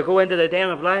to go into the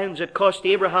den of lions. It cost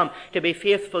Abraham to be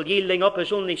faithful, yielding up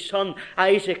his only son,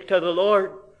 Isaac, to the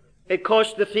Lord. It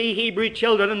cost the 3 Hebrew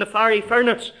children in the fiery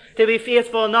furnace to be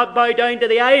faithful and not bow down to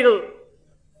the idol.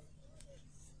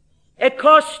 It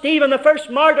cost Stephen, the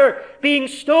first martyr, being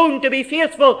stoned, to be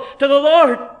faithful to the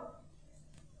Lord.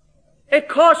 It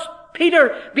cost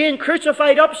Peter being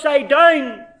crucified upside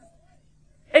down.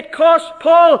 It cost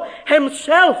Paul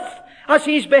himself as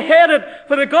he's beheaded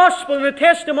for the gospel and the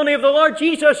testimony of the Lord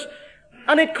Jesus.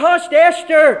 And it cost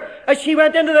Esther as she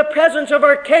went into the presence of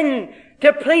her king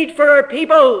to plead for her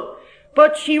people.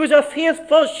 But she was a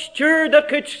faithful steward that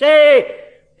could say,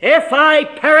 "If I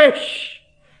perish,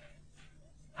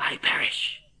 I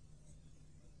perish."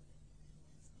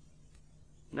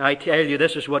 Now I tell you,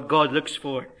 this is what God looks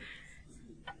for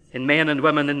in men and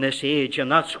women in this age,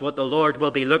 and that's what the Lord will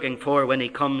be looking for when He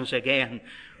comes again.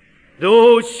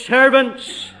 Those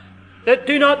servants that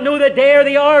do not know the day or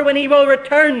the hour when He will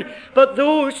return, but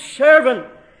those servants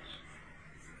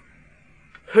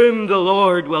whom the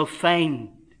Lord will find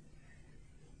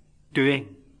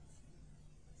doing.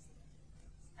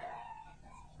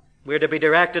 We're to be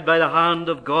directed by the hand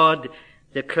of God,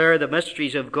 declare the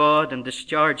mysteries of God, and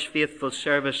discharge faithful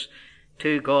service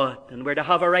to God. And we're to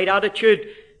have a right attitude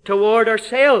toward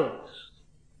ourselves.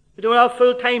 We don't have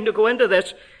full time to go into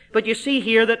this, but you see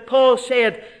here that Paul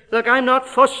said, "Look, I'm not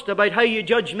fussed about how you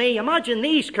judge me." Imagine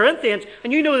these Corinthians,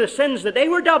 and you know the sins that they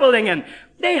were dabbling in.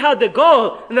 They had the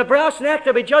gall and the brass neck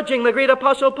to be judging the great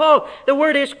Apostle Paul. The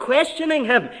word is questioning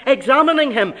him,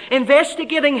 examining him,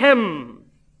 investigating him.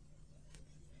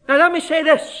 Now let me say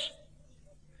this.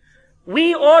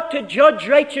 We ought to judge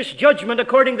righteous judgment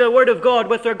according to the Word of God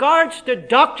with regards to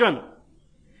doctrine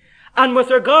and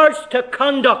with regards to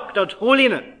conduct and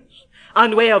holiness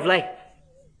and way of life.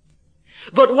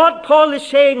 But what Paul is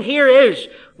saying here is,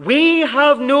 we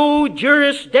have no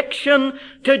jurisdiction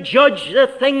to judge the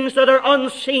things that are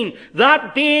unseen,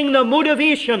 that being the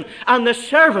motivation and the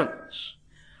servants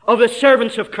of the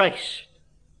servants of Christ.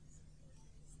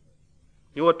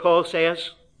 You know what Paul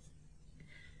says?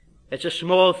 It's a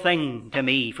small thing to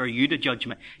me for you to judge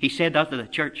me. He said that to the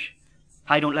church.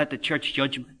 I don't let the church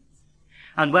judge me.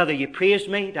 And whether you praise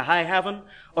me to high heaven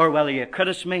or whether you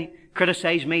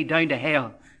criticize me down to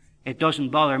hell, it doesn't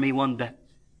bother me one bit.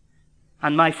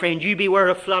 And my friend, you beware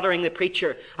of flattering the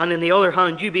preacher, and on the other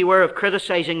hand, you beware of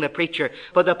criticizing the preacher.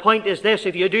 But the point is this: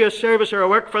 if you do a service or a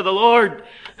work for the Lord,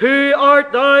 who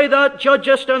art thou that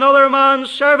judgest another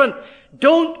man's servant?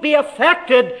 Don't be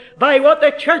affected by what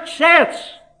the church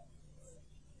says.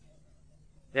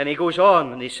 Then he goes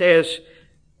on and he says,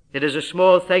 it is a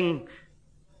small thing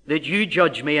that you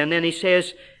judge me. And then he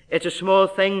says, it's a small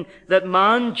thing that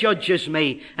man judges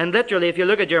me. And literally, if you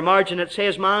look at your margin, it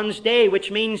says man's day,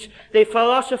 which means the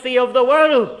philosophy of the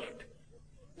world.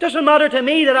 It doesn't matter to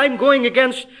me that I'm going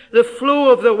against the flow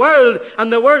of the world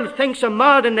and the world thinks I'm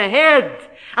mad in the head.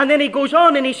 And then he goes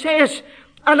on and he says,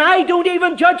 and I don't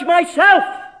even judge myself.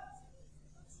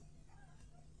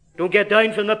 Don't get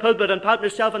down from the pulpit and pat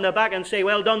yourself on the back and say,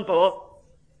 well done, Paul.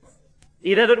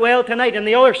 You did it well tonight. On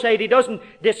the other side, he doesn't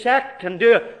dissect and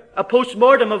do a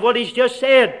post-mortem of what he's just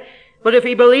said. But if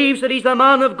he believes that he's the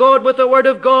man of God with the Word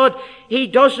of God, he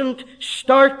doesn't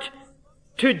start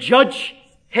to judge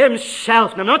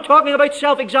himself. Now, I'm not talking about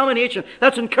self-examination.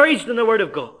 That's encouraged in the Word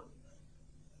of God.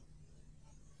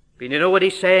 But you know what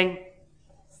he's saying?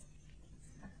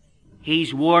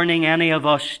 He's warning any of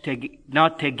us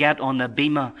not to get on the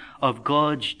bema of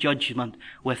God's judgment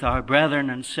with our brethren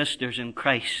and sisters in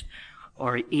Christ,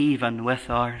 or even with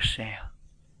ourselves.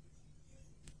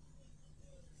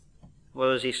 What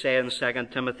does he say in 2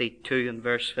 Timothy 2 and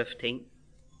verse 15?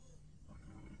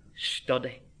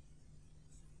 Study.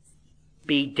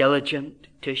 Be diligent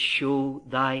to show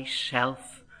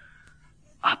thyself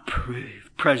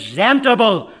approved.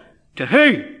 Presentable to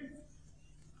who?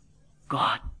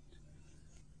 God.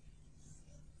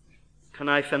 Can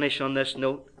I finish on this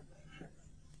note?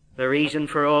 The reason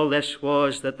for all this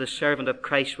was that the servant of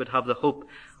Christ would have the hope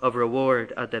of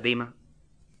reward at the bema.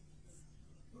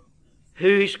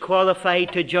 Who's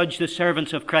qualified to judge the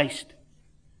servants of Christ?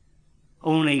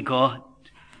 Only God.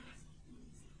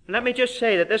 Let me just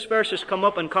say that this verse has come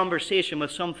up in conversation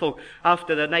with some folk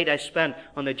after the night I spent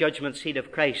on the judgment seat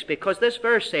of Christ, because this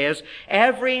verse says,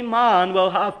 every man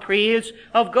will have praise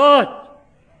of God.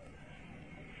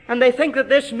 And they think that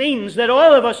this means that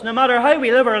all of us, no matter how we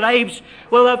live our lives,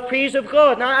 will have praise of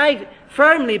God. Now, I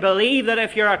firmly believe that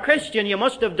if you're a Christian, you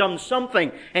must have done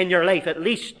something in your life, at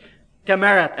least to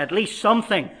merit at least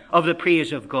something of the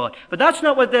praise of God. But that's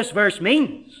not what this verse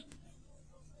means.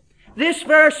 This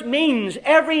verse means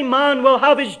every man will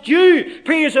have his due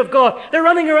praise of God. They're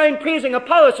running around praising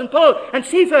Apollos and Paul and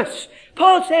Cephas.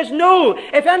 Paul says, no,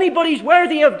 if anybody's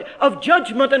worthy of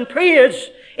judgment and praise,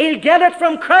 he'll get it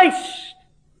from Christ.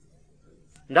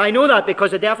 And I know that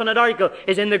because a definite article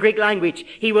is in the Greek language.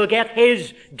 He will get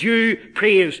his due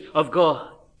praise of God.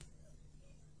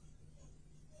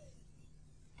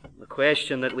 The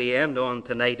question that we end on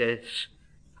tonight is,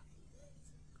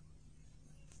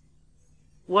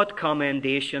 what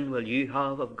commendation will you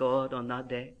have of God on that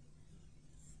day?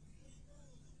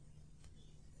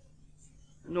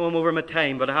 I know I'm over my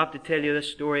time, but I have to tell you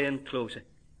this story in closing.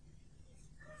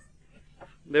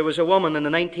 There was a woman in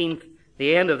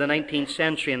the end of the 19th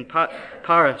century in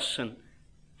Paris, and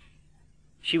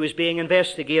she was being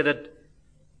investigated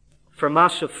for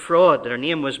massive fraud. Her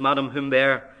name was Madame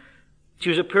Humbert. She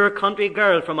was a poor country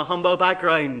girl from a humble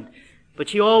background, but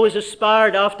she always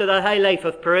aspired after that high life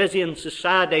of Parisian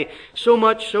society, so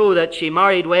much so that she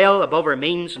married well above her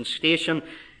means and station,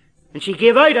 and she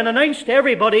gave out and announced to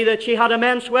everybody that she had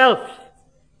immense wealth.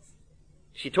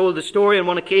 She told the story on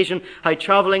one occasion how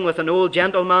travelling with an old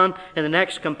gentleman in the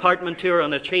next compartment to her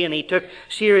on a train, he took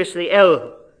seriously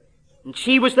ill. And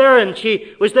she was there, and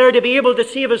she was there to be able to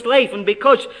save his life. And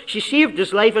because she saved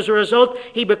his life as a result,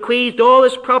 he bequeathed all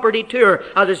his property to her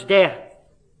at his death.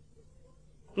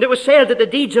 And it was said that the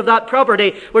deeds of that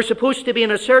property were supposed to be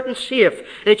in a certain safe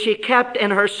that she kept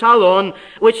in her salon,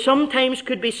 which sometimes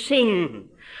could be seen.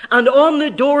 And on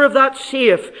the door of that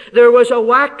safe, there was a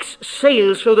wax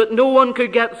seal so that no one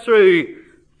could get through.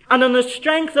 And on the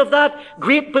strength of that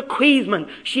great bequeathment,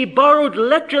 she borrowed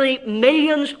literally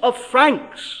millions of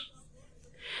francs.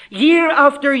 Year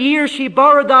after year, she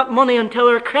borrowed that money until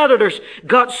her creditors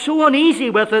got so uneasy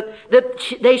with it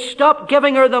that they stopped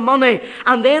giving her the money.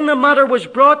 And then the matter was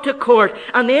brought to court,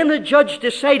 and then the judge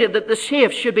decided that the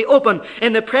safe should be opened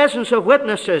in the presence of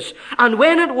witnesses. And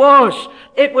when it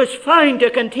was found to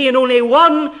contain only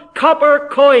one copper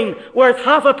coin worth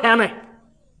half a penny.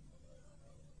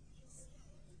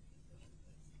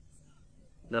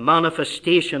 The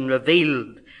manifestation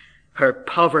revealed her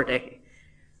poverty,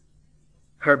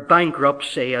 her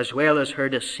bankruptcy, as well as her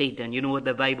deceit. And you know what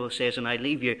the Bible says, and I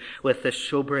leave you with this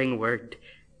sobering word.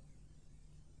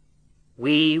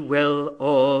 We will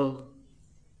all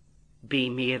be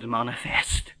made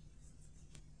manifest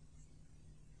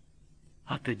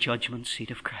at the judgment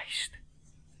seat of Christ.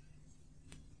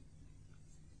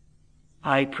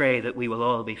 I pray that we will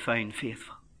all be found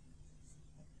faithful.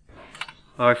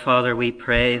 Our Father, we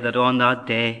pray that on that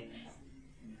day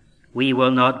we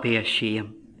will not be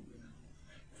ashamed.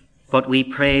 But we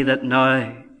pray that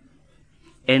now,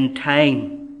 in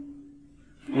time,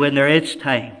 when there is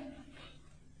time,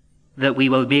 that we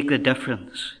will make the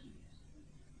difference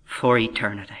for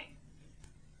eternity.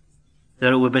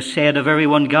 That it will be said of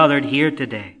everyone gathered here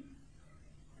today,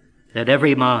 that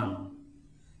every man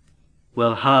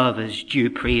will have his due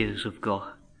praise of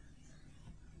God.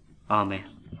 Amen.